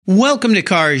Welcome to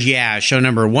Cars Yeah, show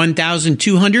number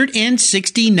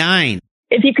 1269.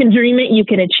 If you can dream it, you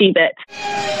can achieve it.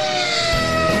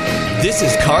 This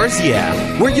is Cars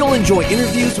Yeah, where you'll enjoy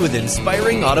interviews with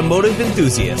inspiring automotive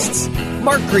enthusiasts.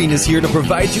 Mark Green is here to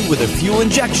provide you with a fuel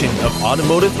injection of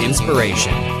automotive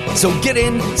inspiration. So get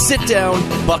in, sit down,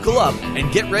 buckle up, and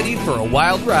get ready for a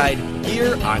wild ride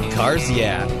here on Cars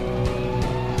Yeah.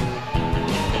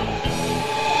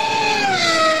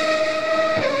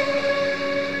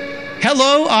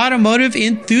 Hello, automotive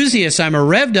enthusiasts. I'm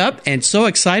revved up and so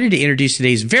excited to introduce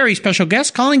today's very special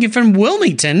guest, calling you from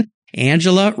Wilmington,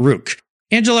 Angela Ruch.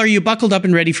 Angela, are you buckled up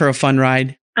and ready for a fun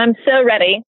ride? I'm so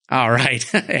ready. All right,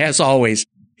 as always.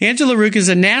 Angela Ruch is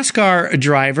a NASCAR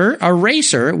driver, a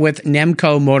racer with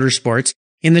Nemco Motorsports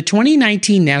in the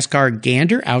 2019 NASCAR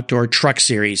Gander Outdoor Truck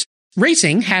Series.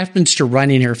 Racing happens to run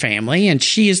in her family, and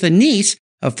she is the niece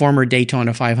of former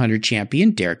Daytona 500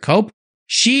 champion Derrike Cope.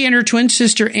 She and her twin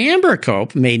sister Amber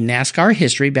Cope made NASCAR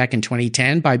history back in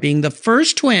 2010 by being the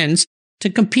first twins to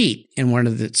compete in one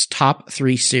of its top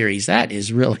 3 series. That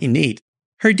is really neat.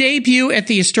 Her debut at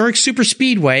the historic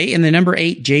Superspeedway in the number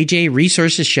 8 JJ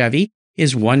Resources Chevy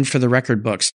is one for the record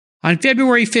books. On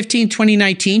February 15,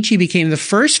 2019, she became the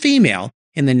first female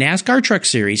in the NASCAR Truck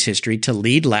Series history to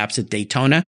lead laps at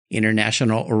Daytona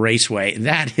International Raceway.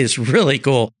 That is really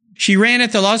cool. She ran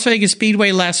at the Las Vegas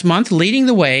Speedway last month, leading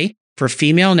the way for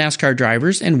female NASCAR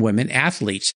drivers and women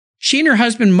athletes. She and her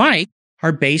husband, Mike,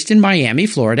 are based in Miami,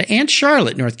 Florida, and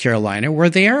Charlotte, North Carolina, where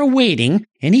they are awaiting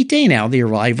any day now the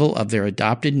arrival of their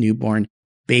adopted newborn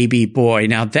baby boy.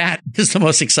 Now, that is the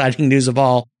most exciting news of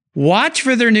all. Watch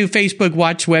for their new Facebook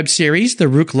Watch web series, The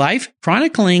Ruch Life,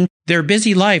 chronicling their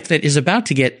busy life that is about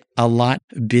to get a lot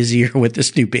busier with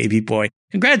this new baby boy.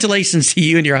 Congratulations to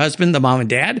you and your husband, the mom and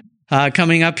dad,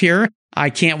 coming up here. I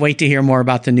can't wait to hear more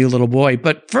about the new little boy.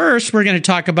 But first, we're going to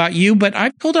talk about you, but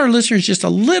I've told our listeners just a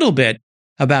little bit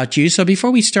about you. So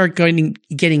before we start getting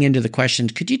into the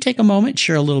questions, could you take a moment and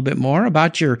share a little bit more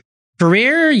about your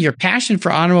career, your passion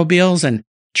for automobiles, and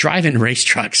driving race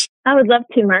trucks? I would love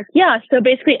to, Mark. Yeah. So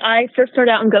basically, I first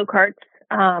started out in go-karts.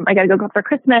 I got a go-kart for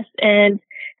Christmas, and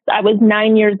I was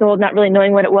 9 years old, not really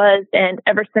knowing what it was. And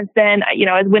ever since then, I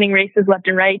was winning races left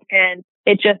and right, and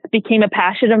it just became a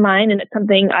passion of mine, and it's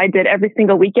something I did every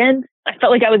single weekend. I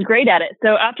felt like I was great at it. So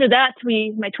after that,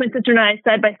 my twin sister and I,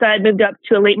 side by side, moved up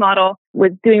to a late model,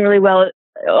 was doing really well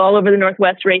all over the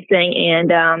Northwest racing,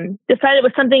 and decided it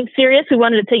was something serious. We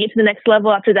wanted to take it to the next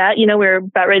level after that. We were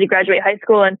about ready to graduate high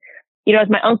school, and, as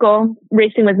my uncle,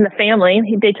 racing was in the family,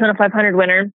 he Daytona 500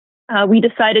 winner. We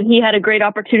decided he had a great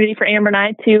opportunity for Amber and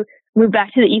I to move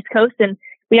back to the East Coast, and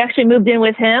we actually moved in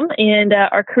with him, and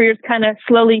our careers kind of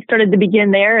slowly started to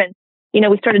begin there. And,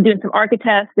 we started doing some ARCA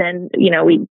tests, and,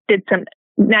 we did some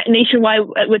nationwide,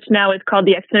 which now is called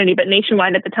the Xfinity, but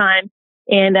nationwide at the time,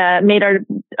 and made our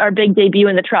big debut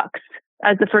in the trucks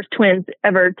as the first twins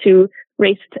ever to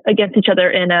race against each other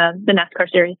in the NASCAR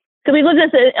series. So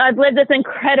I've lived this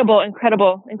incredible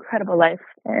life,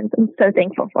 and I'm so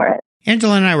thankful for it.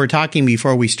 Angela and I were talking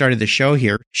before we started the show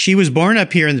here. She was born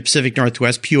up here in the Pacific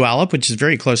Northwest, Puyallup, which is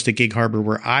very close to Gig Harbor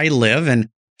where I live, and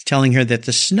telling her that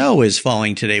the snow is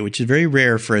falling today, which is very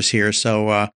rare for us here. So,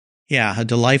 a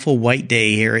delightful white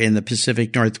day here in the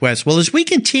Pacific Northwest. Well, as we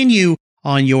continue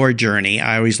on your journey,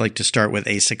 I always like to start with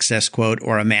a success quote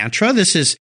or a mantra. This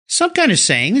is some kind of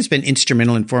saying that's been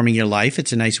instrumental in forming your life.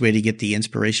 It's a nice way to get the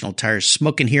inspirational tires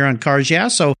smoking here on Cars Yeah.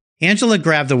 So, Angela,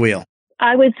 grab the wheel.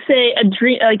 I would say a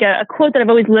dream, like a quote that I've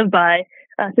always lived by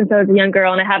since I was a young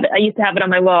girl, and I used to have it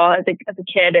on my wall as a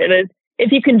kid. It was,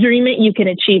 if you can dream it, you can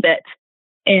achieve it.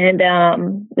 And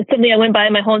it's something I went by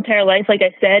my whole entire life, like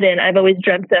I said, and I've always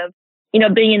dreamt of,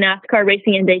 being in NASCAR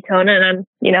racing in Daytona, and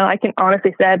I can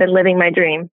honestly say I've been living my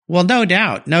dream. Well, no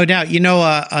doubt.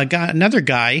 Another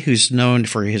guy who's known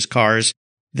for his cars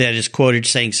that is quoted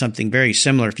saying something very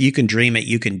similar, if you can dream it,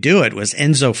 you can do it, was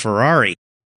Enzo Ferrari.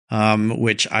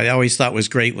 Which I always thought was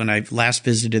great. When I last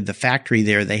visited the factory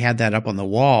there, they had that up on the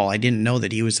wall. I didn't know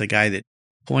that he was the guy that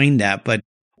coined that. But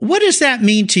what does that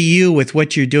mean to you with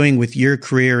what you're doing with your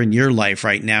career and your life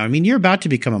right now? I mean, you're about to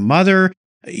become a mother,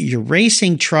 you're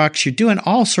racing trucks, you're doing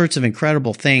all sorts of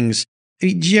incredible things.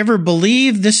 Did you ever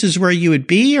believe this is where you would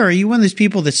be? Or are you one of those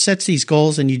people that sets these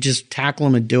goals and you just tackle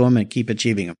them and do them and keep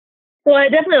achieving them? Well, I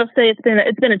definitely will say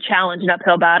it's been a challenge, an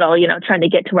uphill battle, trying to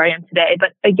get to where I am today.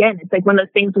 But again, it's like one of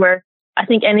those things where I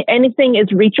think anything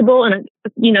is reachable, and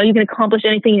you can accomplish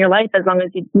anything in your life as long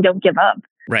as you don't give up.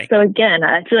 Right. So again,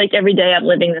 I feel like every day I'm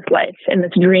living this life and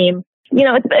this dream.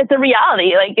 It's a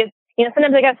reality. Like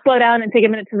sometimes I got to slow down and take a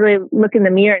minute to really look in the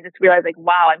mirror and just realize, like,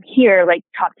 wow, I'm here, like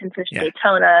top 10 finish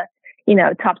Daytona.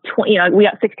 top 20, we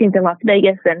got 16th in Las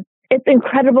Vegas, and it's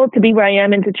incredible to be where I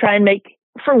am and to try and make,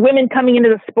 for women coming into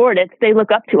the sport, they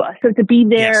look up to us. So to be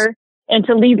there, yes, and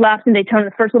to lead laps in Daytona,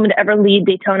 the first woman to ever lead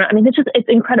Daytona. I mean, it's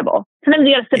incredible. Sometimes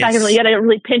you got to sit back and you got to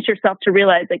really pinch yourself to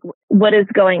realize like what is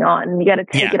going on. And you got to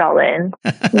take it all in.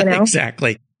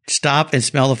 Exactly. Stop and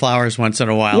smell the flowers once in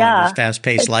a while in this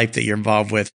fast-paced life that you're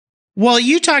involved with. Well,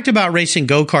 you talked about racing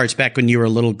go-karts back when you were a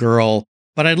little girl,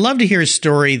 but I'd love to hear a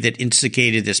story that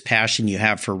instigated this passion you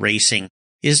have for racing.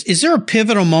 Is there a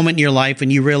pivotal moment in your life when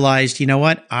you realized, you know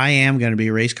what, I am going to be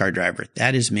a race car driver?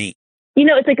 That is me.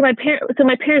 It's like my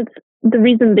parents, the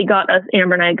reason they got us,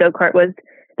 Amber and I, a go-kart was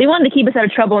they wanted to keep us out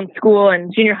of trouble in school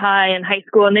and junior high and high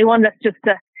school. And they wanted us just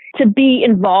to be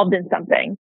involved in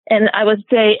something. And I would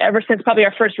say ever since probably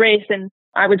our first race and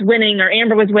I was winning or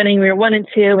Amber was winning, we were 1 and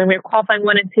 2 and we were qualifying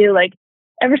 1 and 2. Like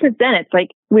ever since then, it's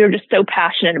like we were just so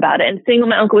passionate about it and seeing what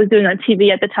my uncle was doing on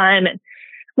TV at the time and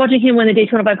watching him win the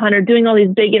Daytona 500, doing all these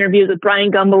big interviews with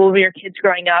Brian Gumbel when we were kids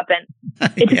growing up. And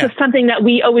it just was something that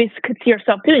we always could see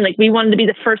ourselves doing. Like we wanted to be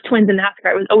the first twins in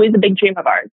NASCAR. It was always a big dream of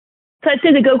ours. So I'd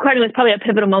say the go-karting was probably a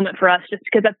pivotal moment for us just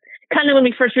because that's kind of when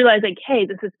we first realized like, hey,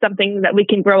 this is something that we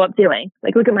can grow up doing.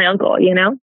 Like look at my uncle,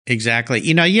 Exactly.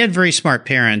 You had very smart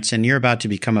parents and you're about to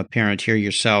become a parent here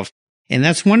yourself. And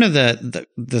that's one of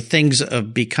the things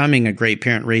of becoming a great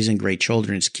parent, raising great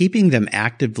children is keeping them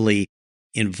actively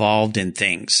involved in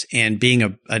things, and being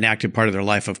an active part of their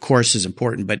life, of course, is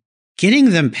important, but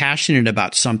getting them passionate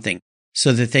about something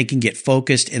so that they can get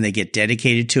focused and they get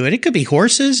dedicated to it. It could be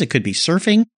horses. It could be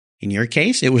surfing. In your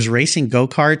case, it was racing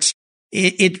go-karts.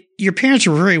 Your parents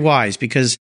were very wise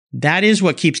because that is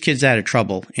what keeps kids out of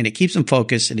trouble, and it keeps them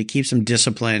focused and it keeps them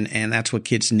disciplined, and that's what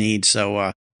kids need.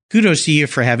 So, kudos to you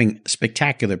for having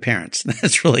spectacular parents.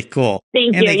 That's really cool.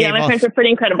 Thank you. Yeah, my parents are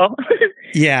pretty incredible.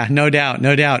 Yeah, no doubt.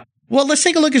 No doubt. Well, let's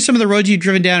take a look at some of the roads you've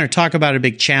driven down or talk about a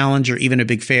big challenge or even a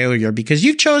big failure, because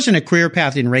you've chosen a career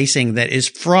path in racing that is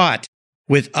fraught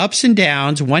with ups and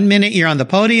downs. 1 minute you're on the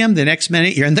podium, the next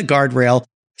minute you're in the guardrail.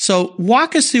 So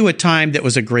walk us through a time that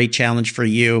was a great challenge for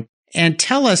you and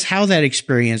tell us how that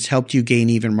experience helped you gain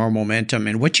even more momentum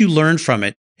and what you learned from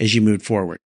it as you moved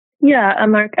forward. Yeah,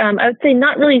 Mark, I would say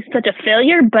not really such a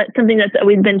failure, but something that's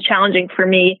always been challenging for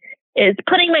me is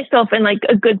putting myself in like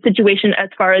a good situation as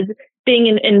far as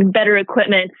being in better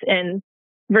equipment and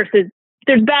versus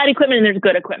there's bad equipment and there's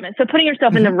good equipment. So putting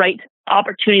yourself in the right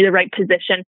opportunity, the right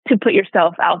position to put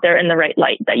yourself out there in the right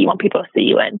light that you want people to see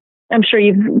you in. I'm sure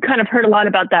you've kind of heard a lot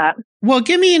about that. Well,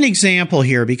 give me an example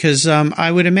here, because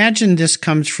I would imagine this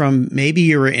comes from maybe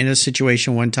you were in a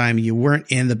situation one time, you weren't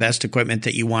in the best equipment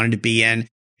that you wanted to be in.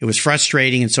 It was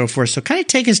frustrating and so forth. So kind of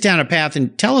take us down a path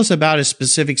and tell us about a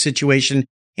specific situation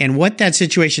and what that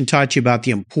situation taught you about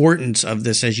the importance of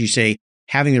this, as you say,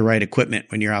 having the right equipment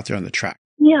when you're out there on the track.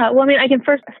 Yeah, well, I mean, I can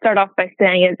first start off by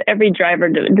saying is every driver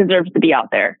deserves to be out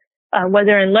there,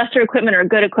 whether in lesser equipment or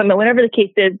good equipment, whatever the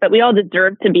case is, but we all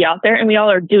deserve to be out there and we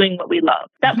all are doing what we love.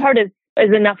 That part is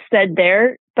enough said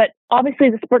there, but obviously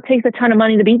the sport takes a ton of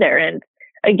money to be there. And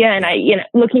again,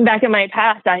 looking back at my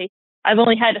past, I've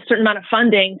only had a certain amount of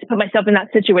funding to put myself in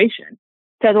that situation.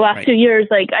 So the last 2 years,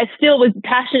 like I still was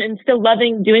passionate and still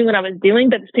loving doing what I was doing,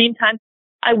 but at the same time,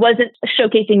 I wasn't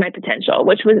showcasing my potential,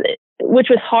 which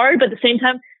was hard. But at the same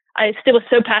time, I still was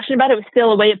so passionate about it. It was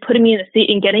still a way of putting me in a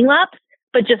seat and getting laps,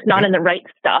 but just not in the right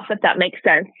stuff, if that makes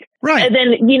sense. Right. And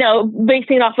then,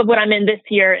 basing it off of what I'm in this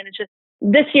year, and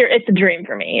this year, it's a dream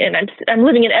for me. And I'm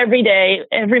living it every day,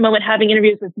 every moment, having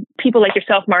interviews with people like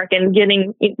yourself, Mark, and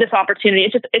getting this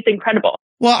opportunity. It's incredible.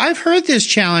 Well, I've heard this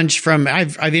challenge from,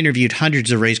 I've interviewed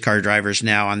hundreds of race car drivers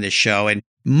now on this show, and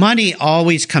money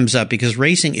always comes up because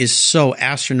racing is so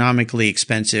astronomically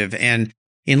expensive. And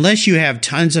unless you have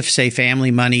tons of, say,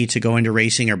 family money to go into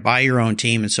racing or buy your own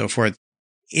team and so forth,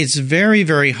 it's very,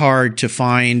 very hard to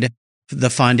find the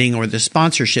funding or the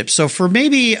sponsorship. So for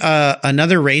maybe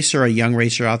another racer, a young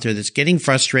racer out there that's getting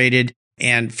frustrated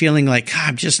and feeling like,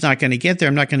 I'm just not going to get there,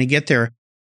 I'm not going to get there,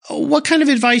 what kind of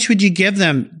advice would you give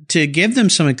them to give them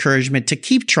some encouragement to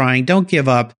keep trying, don't give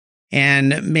up,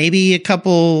 and maybe a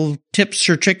couple tips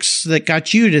or tricks that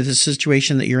got you to the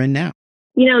situation that you're in now?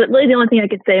 Really the only thing I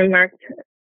could say, Mark,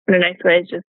 in a nice way is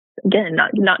just, again,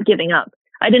 not giving up.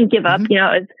 I didn't give up.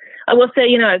 I will say,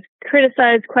 I've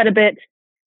criticized quite a bit,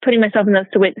 putting myself in those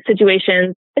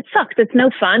situations. It sucks. It's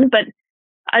no fun, but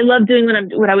I love doing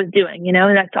what I was doing,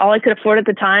 and that's all I could afford at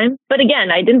the time. But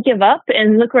again, I didn't give up,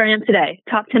 and look where I am today.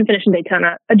 Top 10 finish in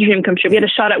Daytona, a dream come true. We had a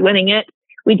shot at winning it.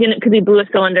 We didn't because we blew a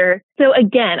cylinder. So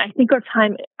again, I think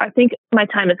my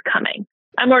time is coming.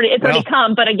 It's already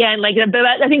come, but again, I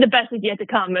think the best is yet to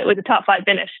come. It was a top 5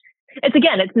 finish.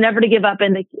 it's never to give up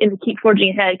and to keep forging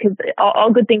ahead, because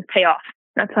all good things pay off.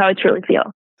 That's how I truly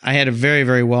feel. I had a very,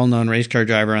 very well-known race car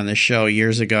driver on this show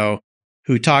years ago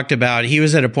who talked about, he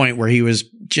was at a point where he was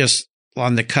just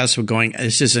on the cusp of going,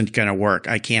 this isn't going to work.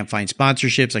 I can't find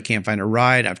sponsorships. I can't find a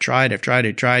ride. I've tried.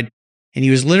 And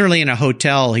he was literally in a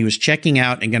hotel. He was checking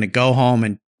out and going to go home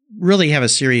and really have a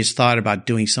serious thought about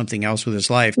doing something else with his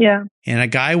life. Yeah. And a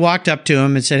guy walked up to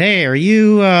him and said, "Hey, are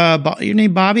you, your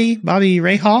name Bobby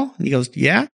Rahal?" And he goes,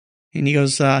 "Yeah." And he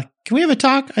goes, "Can we have a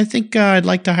talk? I think I'd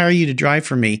like to hire you to drive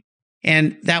for me."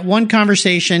 And that one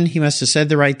conversation, he must have said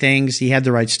the right things. He had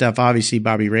the right stuff, obviously,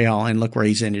 Bobby Rahal, and look where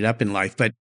he's ended up in life.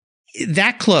 But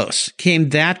came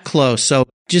that close. So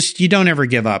just, you don't ever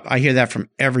give up. I hear that from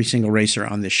every single racer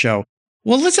on this show.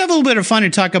 Well, let's have a little bit of fun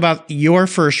and talk about your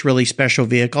first really special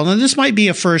vehicle. Now, this might be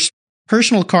a first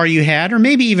personal car you had, or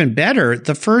maybe even better,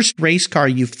 the first race car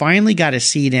you finally got a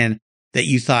seat in that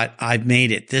you thought, I've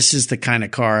made it. This is the kind of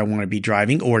car I want to be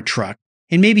driving, or truck.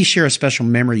 And maybe share a special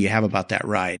memory you have about that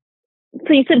ride.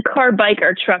 So you said car, bike,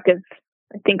 or truck is,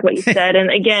 I think, what you said. And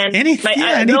again,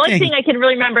 the only thing I can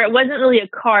really remember, it wasn't really a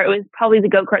car. It was probably the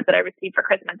go-kart that I received for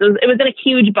Christmas. It was in a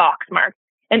huge box, Mark.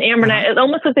 And Amber and I, it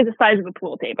almost looked like the size of a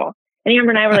pool table. And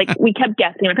Amber and I were like, we kept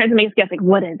guessing. My parents would make us guess, like,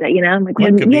 what is it? You know, I'm like, we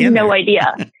had no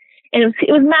idea. And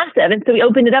it was massive. And so we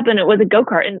opened it up and it was a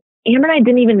go-kart. And Amber and I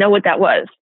didn't even know what that was.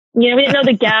 You know, we didn't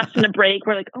know the gas and the brake.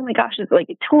 We're like, oh my gosh, it's like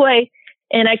a toy.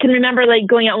 And I can remember like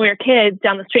going out when we were kids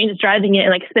down the street and just driving it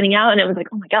and like spinning out. And it was like,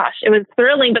 oh my gosh, it was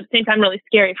thrilling, but at the same time, really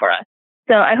scary for us.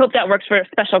 So I hope that works for a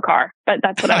special car, but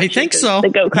that's what I think so. The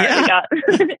go-kart we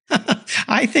got.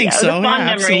 I think so. Yeah,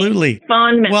 absolutely.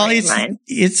 Fun memory. Well,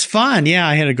 it's fun. Yeah.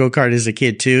 I had a go-kart as a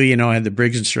kid too. You know, I had the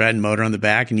Briggs & Stratton motor on the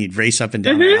back, and you'd race up and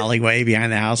down the alleyway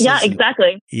behind the houses. Yeah,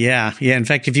 exactly. Yeah. In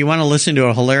fact, if you want to listen to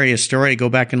a hilarious story, go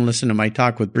back and listen to my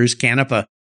talk with Bruce Canepa.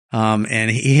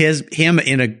 And him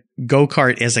in a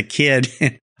go-kart as a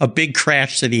kid, a big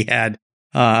crash that he had.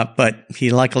 But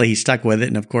luckily he stuck with it.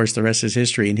 And of course, the rest is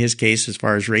history in his case, as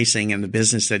far as racing and the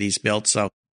business that he's built. So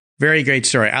very great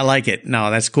story. I like it.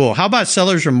 No, that's cool. How about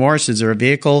seller's remorse? Is there a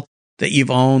vehicle that you've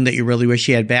owned that you really wish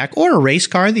you had back, or a race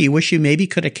car that you wish you maybe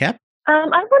could have kept? I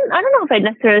don't know if I'd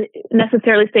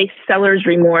necessarily say seller's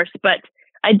remorse, but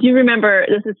I do remember,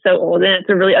 this is so old and it's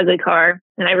a really ugly car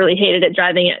and I really hated it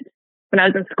driving it when I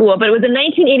was in school, but it was a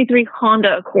 1983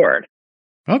 Honda Accord.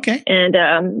 Okay. And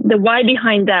the why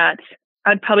behind that,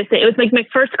 I'd probably say it was like my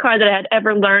first car that I had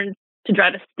ever learned to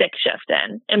drive a stick shift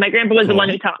in. And my grandpa was the one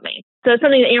who taught me. So it's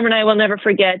something that Amber and I will never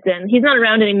forget. And he's not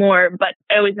around anymore, but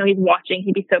I always know he's watching.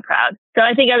 He'd be so proud. So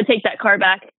I think I would take that car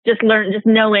back, just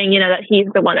knowing, you know, that he's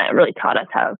the one that really taught us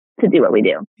how to do what we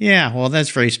do. Yeah. Well,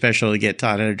 that's very special to get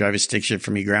taught how to drive a stick shift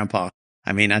from your grandpa.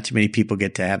 I mean, not too many people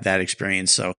get to have that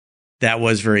experience. So that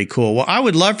was very cool. Well, I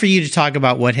would love for you to talk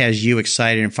about what has you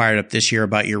excited and fired up this year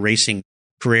about your racing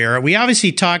career. We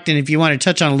obviously talked, and if you want to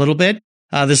touch on a little bit,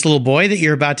 this little boy that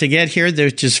you're about to get here,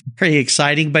 that's just very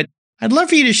exciting. But I'd love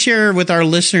for you to share with our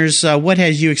listeners what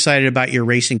has you excited about your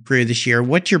racing career this year,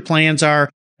 what your plans are,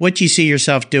 what you see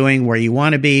yourself doing, where you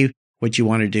want to be, what you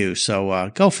want to do.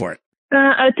 So go for it.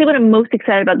 I would say what I'm most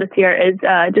excited about this year is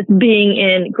just being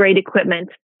in great equipment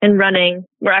and running.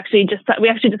 We actually just got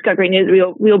great news.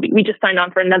 We just signed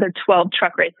on for another 12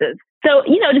 truck races. So,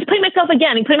 you know, just putting myself in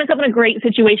a great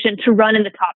situation to run in the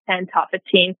top 10, top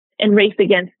 15 and race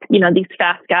against, you know, these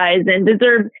fast guys and but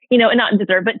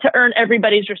to earn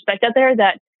everybody's respect out there,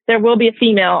 that there will be a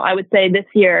female, I would say, this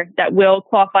year that will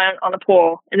qualify on the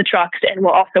pole in the trucks and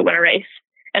will also win a race.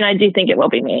 And I do think it will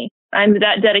be me. I'm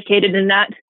that dedicated in that.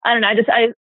 I don't know.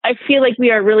 I feel like we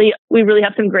really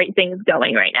have some great things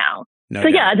going right now. No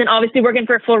doubt. Yeah, then obviously working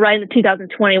for a full ride in the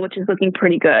 2020, which is looking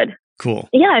pretty good. Cool.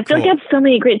 Yeah, I feel like I have so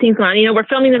many great things going on. You know, we're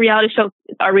filming our reality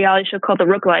show called The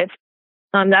Rook Life.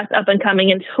 That's up and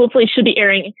coming and hopefully should be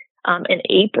airing in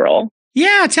April.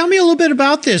 Yeah, tell me a little bit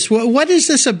about this. What is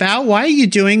this about? Why are you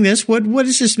doing this? What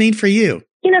does this mean for you?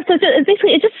 You know, so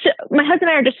it's just my husband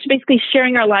and I are just basically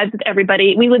sharing our lives with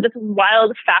everybody. We live this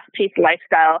wild, fast-paced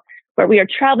lifestyle where we are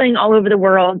traveling all over the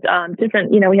world,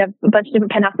 different, you know, we have a bunch of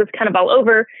different penthouses kind of all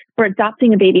over. We're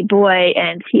adopting a baby boy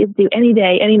and he is due any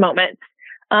day, any moment.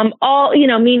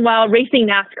 Meanwhile, racing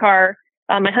NASCAR.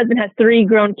 My husband has 3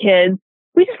 grown kids.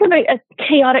 We just live a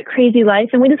chaotic, crazy life,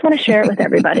 and we just want to share it with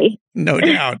everybody. No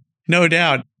doubt.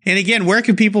 And again, where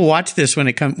can people watch this when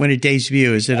it debuts?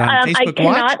 Is it on Facebook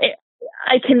Watch?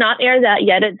 I cannot air that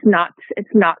yet. It's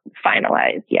not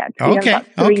finalized yet. We have about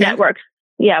 3 networks.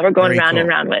 Yeah, we're going round and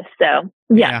round with. So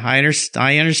yeah,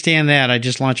 I understand that. I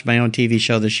just launched my own TV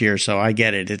show this year, so I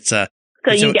get it. It's an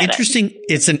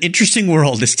interesting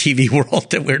world, this TV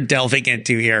world that we're delving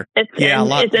into here.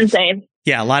 It's insane.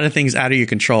 Yeah, a lot of things out of your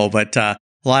control, but a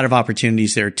lot of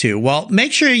opportunities there too. Well,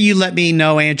 make sure you let me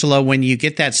know, Angela, when you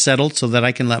get that settled so that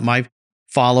I can let my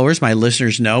followers, my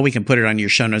listeners know. We can put it on your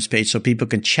show notes page so people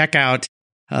can check out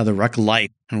the Ruck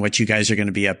Life and what you guys are going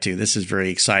to be up to. This is very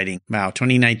exciting. Wow,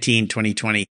 2019,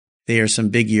 2020, they are some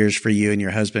big years for you and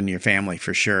your husband and your family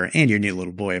for sure, and your new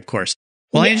little boy, of course.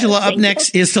 Well, yes, Angela, up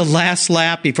next is the last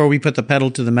lap. Before we put the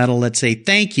pedal to the metal, let's say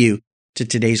thank you to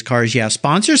today's Cars Yeah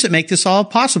sponsors that make this all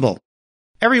possible.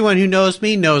 Everyone who knows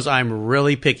me knows I'm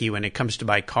really picky when it comes to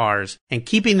my cars and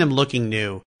keeping them looking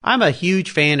new. I'm a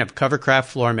huge fan of Covercraft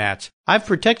floor mats. I've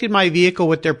protected my vehicle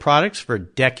with their products for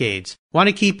decades. Want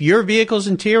to keep your vehicle's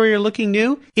interior looking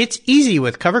new? It's easy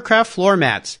with Covercraft floor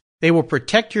mats. They will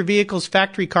protect your vehicle's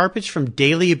factory carpets from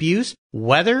daily abuse,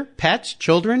 weather, pets,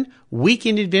 children,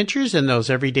 weekend adventures, and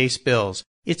those everyday spills.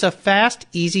 It's a fast,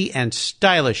 easy, and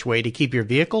stylish way to keep your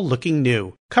vehicle looking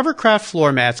new. Covercraft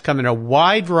floor mats come in a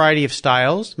wide variety of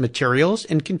styles, materials,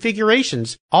 and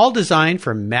configurations, all designed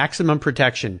for maximum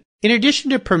protection. In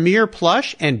addition to Premier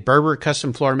Plush and Berber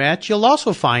custom floor mats, you'll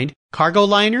also find cargo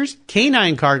liners,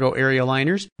 canine cargo area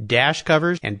liners, dash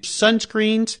covers, and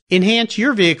sunscreens. Enhance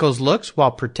your vehicle's looks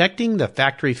while protecting the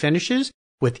factory finishes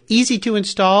with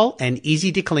easy-to-install and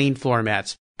easy-to-clean floor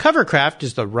mats. Covercraft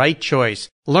is the right choice.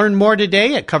 Learn more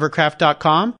today at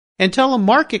covercraft.com and tell them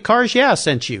Mark at Cars Yeah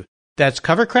sent you. That's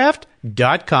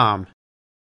covercraft.com.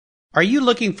 Are you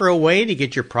looking for a way to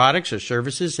get your products or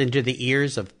services into the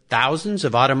ears of thousands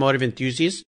of automotive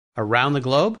enthusiasts around the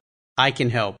globe? I can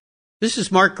help. This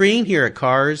is Mark Green here at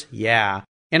Cars Yeah,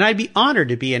 and I'd be honored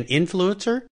to be an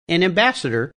influencer and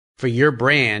ambassador for your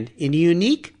brand in a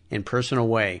unique and personal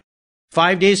way.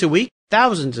 5 days a week,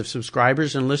 thousands of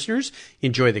subscribers and listeners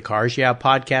enjoy the Cars Yeah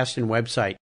podcast and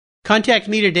website. Contact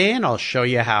me today and I'll show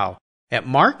you how at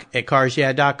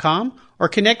mark@carsyeah.com or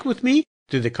connect with me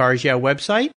through the Cars Yeah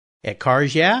website at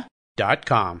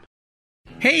carsyeah.com.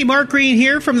 Hey, Mark Green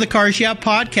here from the Cars Yeah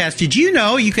podcast. Did you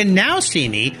know you can now see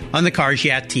me on the Cars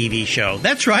Yeah TV show?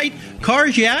 That's right.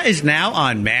 Cars Yeah is now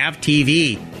on MAV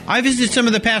TV. I visit some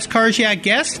of the past Cars Yeah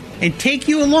guests and take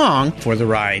you along for the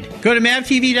ride. Go to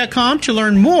mavtv.com to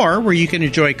learn more where you can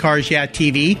enjoy Cars Yeah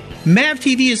TV. MAV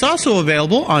TV is also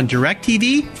available on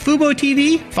DirecTV, Fubo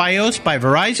TV, Fios by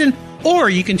Verizon, or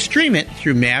you can stream it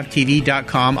through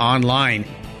mavtv.com online.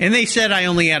 And they said I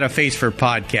only had a face for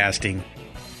podcasting.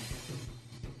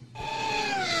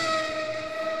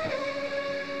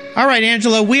 All right,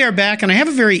 Angela, we are back, and I have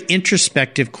a very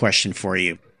introspective question for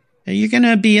you. You're going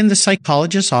to be in the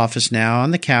psychologist's office now on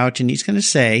the couch, and he's going to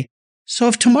say, so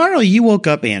if tomorrow you woke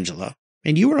up, Angela,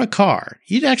 and you were a car,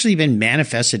 you'd actually been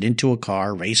manifested into a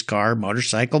car, race car,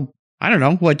 motorcycle, I don't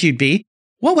know what you'd be.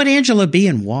 What would Angela be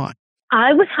and why?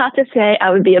 I would have to say I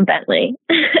would be a Bentley.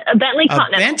 A Bentley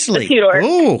Continental. A Bentley? A two-door.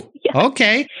 Oh, yeah.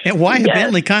 Okay. And why a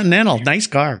Bentley Continental? Nice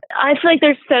car. I feel like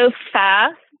they're so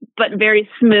fast, but very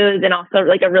smooth and also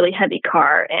like a really heavy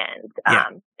car.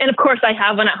 And of course I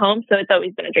have one at home, so it's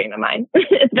always been a dream of mine.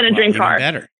 It's been a dream car.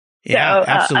 Better. Yeah, so,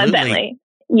 absolutely. A Bentley.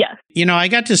 Yes. You know, I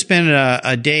got to spend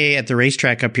a day at the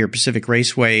racetrack up here, Pacific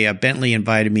Raceway. Bentley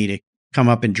invited me to come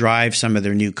up and drive some of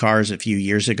their new cars a few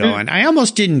years ago. And I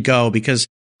almost didn't go because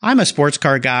I'm a sports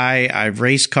car guy. I've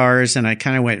raced cars, and I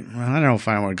kind of went, well, I don't know if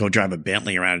I want to go drive a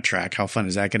Bentley around a track. How fun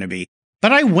is that going to be?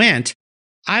 But I went.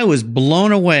 I was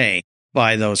blown away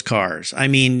by those cars. I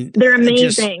mean, they're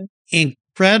amazing.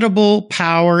 Incredible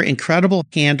power, incredible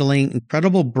handling,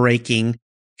 incredible braking,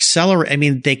 accelerate. I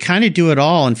mean, they kind of do it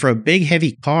all. And for a big,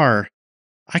 heavy car,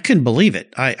 I couldn't believe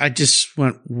it. I just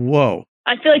went, whoa.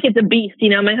 I feel like it's a beast. You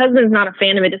know, my husband's not a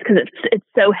fan of it just because it's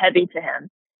so heavy to him.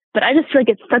 But I just feel like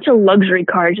it's such a luxury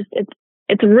car. Just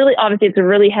it's really, obviously it's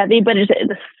really heavy, but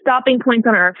the stopping points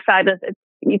on it are fabulous.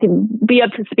 You can be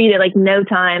up to speed at like no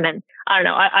time. And I don't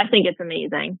know. I think it's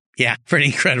amazing. Yeah, pretty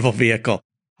incredible vehicle.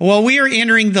 Well, we are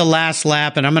entering the last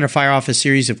lap, and I'm going to fire off a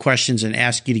series of questions and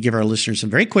ask you to give our listeners some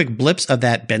very quick blips of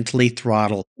that Bentley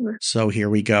throttle. So here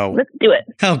we go. Let's do it.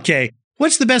 Okay.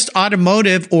 What's the best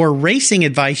automotive or racing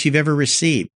advice you've ever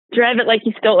received? Drive it like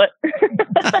you stole it.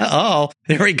 Oh,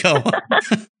 there we go.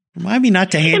 Remind me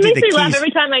not to hand you the keys. It makes me laugh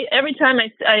every time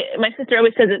my sister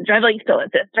always says it, drive like you stole it,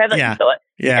 sis. Drive like you stole it.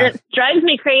 Yeah. And it drives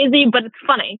me crazy, but it's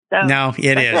funny. So no,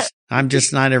 it is. I'm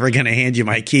just not ever going to hand you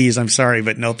my keys. I'm sorry,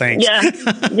 but no thanks. Yeah.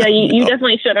 Yeah, you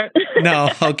definitely shouldn't. No,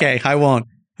 okay, I won't.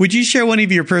 Would you share one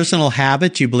of your personal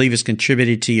habits you believe has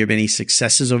contributed to your many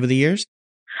successes over the years?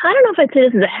 I don't know if I'd say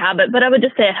this is a habit, but I would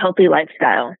just say a healthy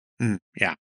lifestyle.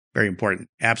 Yeah, very important.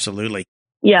 Absolutely.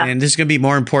 Yeah. And this is going to be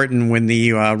more important when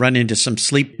you run into some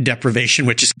sleep deprivation,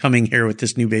 which is coming here with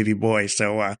this new baby boy.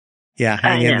 So, yeah,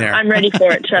 hang in there. I'm ready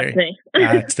for it. Trust me.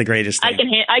 It's the greatest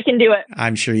thing. I can do it.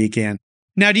 I'm sure you can.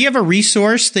 Now, do you have a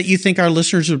resource that you think our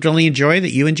listeners would really enjoy,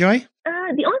 that you enjoy?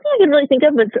 The only thing I can really think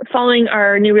of was following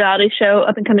our new reality show,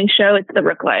 up and coming show. It's The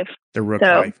Rook Life. The Rook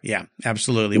Life. Yeah,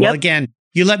 absolutely. Yep. Well, again,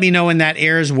 you let me know when that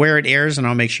airs, where it airs, and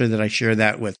I'll make sure that I share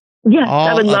that with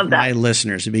all of my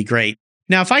listeners. It'd be great.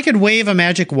 Now, if I could wave a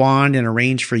magic wand and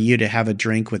arrange for you to have a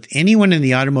drink with anyone in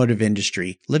the automotive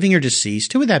industry, living or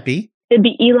deceased, who would that be? It'd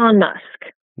be Elon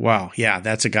Musk. Wow. Yeah,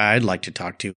 that's a guy I'd like to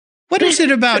talk to. What is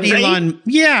it about Elon?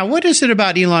 Yeah. What is it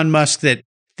about Elon Musk that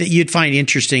you'd find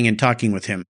interesting in talking with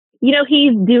him? You know,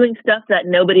 he's doing stuff that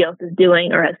nobody else is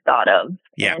doing or has thought of.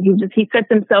 Yeah. And he sets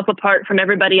himself apart from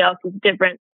everybody else. He's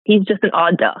different. He's just an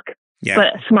odd duck. Yeah.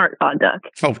 But a smart odd duck.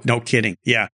 Oh, no kidding.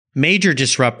 Yeah. Major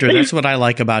disruptor. That's what I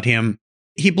like about him.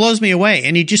 He blows me away,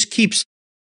 and he just keeps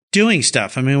doing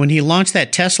stuff. I mean, when he launched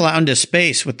that Tesla out into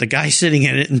space with the guy sitting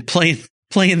in it and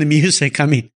playing the music, I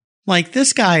mean, like,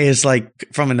 this guy is like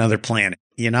from another planet,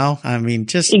 you know? I mean,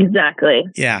 just exactly.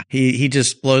 Yeah, he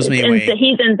just blows me away.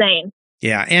 He's insane.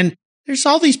 Yeah, and there's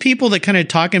all these people that kind of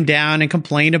talk him down and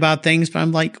complain about things, but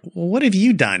I'm like, well, what have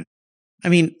you done? I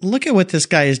mean, look at what this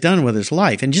guy has done with his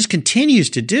life and just continues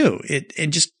to do it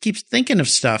and just keeps thinking of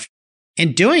stuff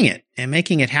and doing it and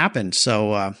making it happen.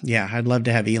 So, yeah, I'd love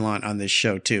to have Elon on this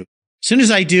show too. As soon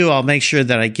as I do, I'll make sure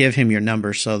that I give him your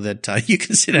number so that you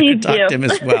can sit down and talk to him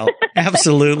as well.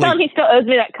 Absolutely. Tell him he still owes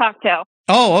me that cocktail.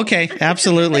 Oh, okay.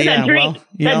 Absolutely. that Yeah. Drink.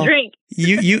 Well, drink.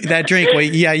 That drink. Well,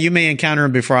 yeah, you may encounter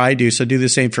him before I do. So do the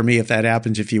same for me if that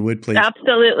happens, if you would, please.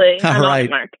 Absolutely. All right.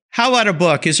 Mark. How about a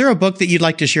book? Is there a book that you'd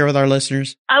like to share with our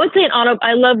listeners? I would say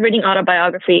I love reading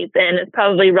autobiographies, and it's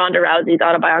probably Ronda Rousey's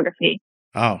autobiography.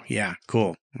 Oh, yeah.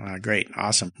 Cool. Great.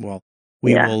 Awesome. Well,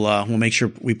 we'll make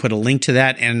sure we put a link to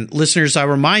that. And listeners, I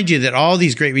remind you that all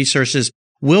these great resources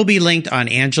will be linked on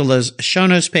Angela's show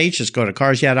notes page. Just go to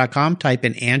carsyeah.com, type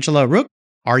in Angela Ruch.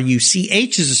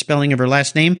 R-U-C-H is the spelling of her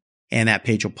last name, and that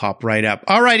page will pop right up.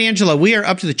 All right, Angela, we are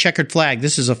up to the checkered flag.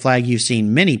 This is a flag you've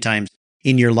seen many times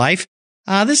in your life.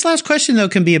 This last question, though,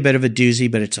 can be a bit of a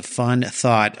doozy, but it's a fun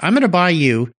thought. I'm going to buy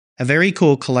you a very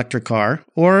cool collector car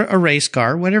or a race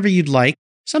car, whatever you'd like,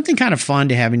 something kind of fun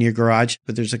to have in your garage,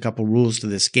 but there's a couple rules to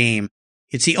this game.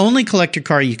 It's the only collector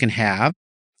car you can have.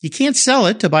 You can't sell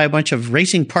it to buy a bunch of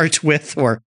racing parts with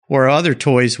or other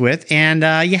toys with, and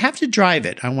you have to drive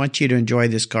it. I want you to enjoy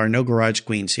this car. No garage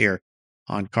queens here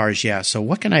on Cars Yeah. So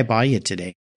what can I buy you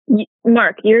today?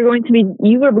 Mark, you are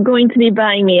going to be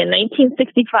buying me a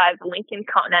 1965 Lincoln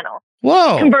Continental.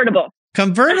 Whoa.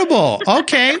 Convertible.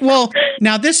 Okay. Well,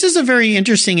 now this is a very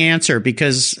interesting answer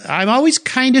because I'm always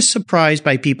kind of surprised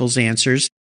by people's answers.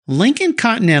 Lincoln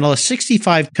Continental, a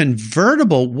 65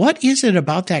 convertible. What is it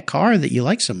about that car that you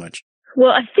like so much? Well,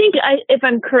 I think, if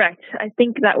I'm correct, I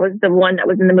think that was the one that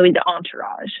was in the movie The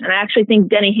Entourage. And I actually think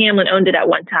Denny Hamlin owned it at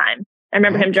one time. I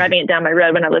remember him driving it down my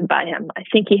road when I lived by him. I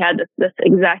think he had this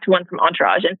exact one from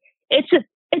Entourage. And it's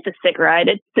a sick ride.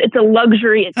 It's a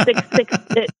luxury. It's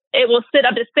six. It will sit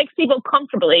up to 6 people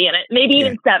comfortably in it, maybe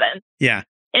even 7. Yeah.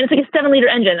 And it's like a 7-liter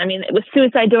engine. I mean, with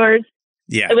suicide doors.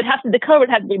 Yeah. The color would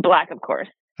have to be black, of course.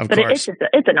 But it's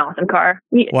an awesome car.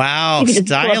 Wow. You can just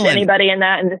pull up to anybody in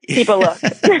that and just people look.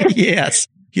 Yes.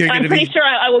 I'm pretty sure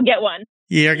I will get one.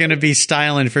 You're going to be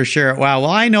styling for sure. Wow. Well,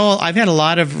 I know I've had a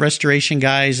lot of restoration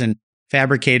guys and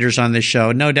fabricators on this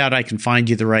show. No doubt I can find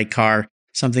you the right car,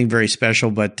 something very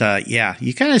special. But yeah,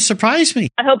 you kind of surprised me.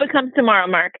 I hope it comes tomorrow,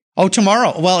 Mark. Oh,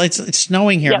 tomorrow. Well, it's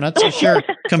snowing here. Yep. I'm not so sure.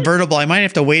 Convertible. I might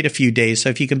have to wait a few days. So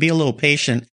if you can be a little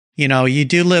patient. You know, you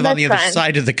do live on the other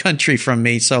side of the country from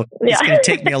me, so it's going to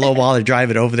take me a little while to drive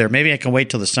it over there. Maybe I can wait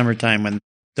till the summertime when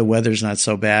the weather's not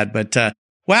so bad. But wow,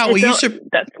 well,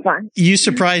 that's fine. You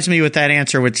surprised me with that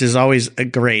answer, which is always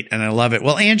great, and I love it.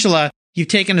 Well, Angela, you've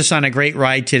taken us on a great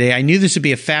ride today. I knew this would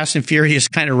be a fast and furious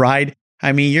kind of ride.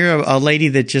 I mean, you're a lady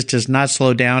that just does not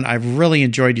slow down. I've really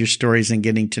enjoyed your stories and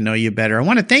getting to know you better. I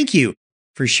want to thank you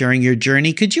for sharing your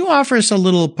journey. Could you offer us a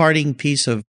little parting piece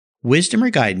of wisdom or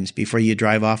guidance before you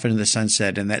drive off into the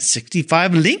sunset in that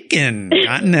 65 Lincoln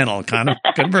Continental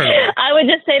convertible? I would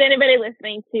just say to anybody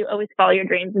listening to always follow your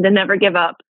dreams and to never give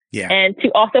up. Yeah. And to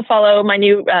also follow my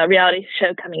new reality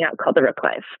show coming out called The Rook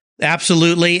Life.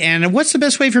 Absolutely. And what's the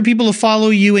best way for people to follow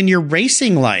you in your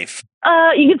racing life?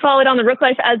 You can follow it on The Rook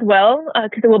Life as well,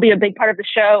 because it will be a big part of the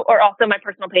show, or also my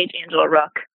personal page, Angela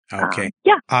Ruch. Okay.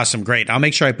 Yeah. Awesome. Great. I'll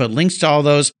make sure I put links to all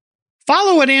those.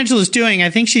 Follow what Angela's doing. I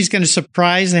think she's going to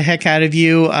surprise the heck out of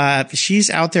you.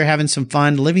 She's out there having some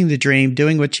fun, living the dream,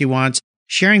 doing what she wants,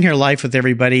 sharing her life with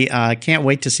everybody. Can't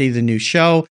wait to see the new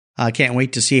show. Can't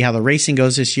wait to see how the racing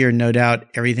goes this year. No doubt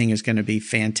everything is going to be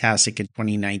fantastic in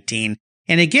 2019.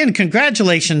 And again,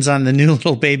 congratulations on the new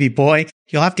little baby boy.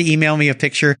 You'll have to email me a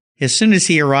picture as soon as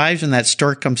he arrives and that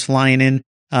stork comes flying in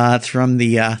from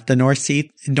the northeast,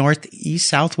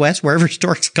 southwest, wherever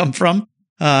storks come from.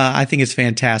 I think it's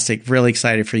fantastic. Really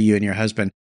excited for you and your husband.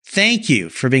 Thank you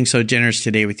for being so generous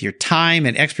today with your time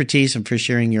and expertise and for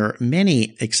sharing your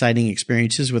many exciting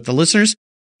experiences with the listeners.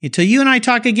 Until you and I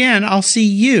talk again, I'll see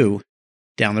you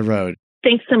down the road.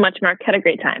 Thanks so much, Mark. Had a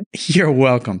great time. You're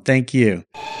welcome. Thank you.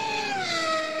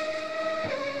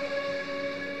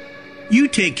 You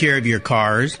take care of your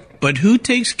cars, but who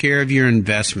takes care of your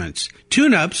investments?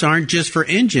 Tune-ups aren't just for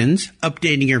engines.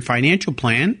 Updating your financial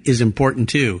plan is important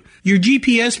too. Your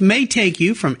GPS may take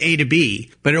you from A to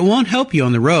B, but it won't help you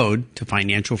on the road to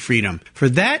financial freedom. For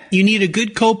that, you need a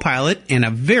good co-pilot and a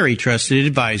very trusted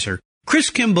advisor. Chris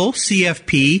Kimball,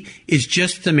 CFP, is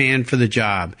just the man for the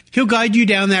job. He'll guide you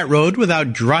down that road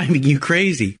without driving you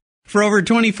crazy. For over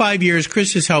 25 years,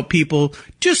 Chris has helped people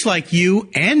just like you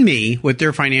and me with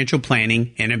their financial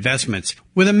planning and investments.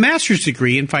 With a master's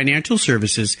degree in financial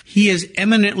services, he is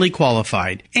eminently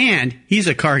qualified, and he's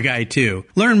a car guy too.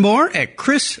 Learn more at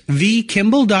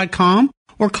chrisvkimball.com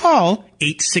or call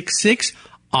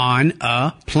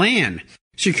 866-ON-A-PLAN.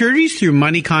 Securities through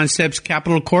Money Concepts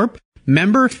Capital Corp.,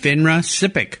 member FINRA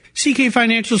SIPC. CK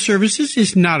Financial Services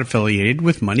is not affiliated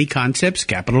with Money Concepts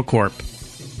Capital Corp.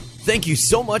 Thank you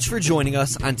so much for joining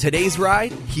us on today's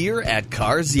ride here at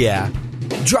Cars Yeah.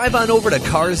 Drive on over to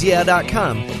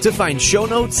carsyeah.com to find show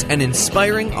notes and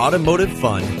inspiring automotive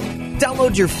fun.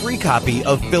 Download your free copy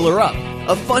of Filler Up,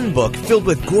 a fun book filled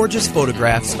with gorgeous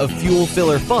photographs of fuel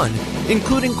filler fun,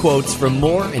 including quotes from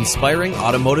more inspiring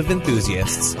automotive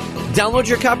enthusiasts. Download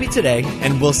your copy today,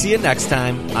 and we'll see you next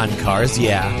time on Cars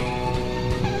Yeah.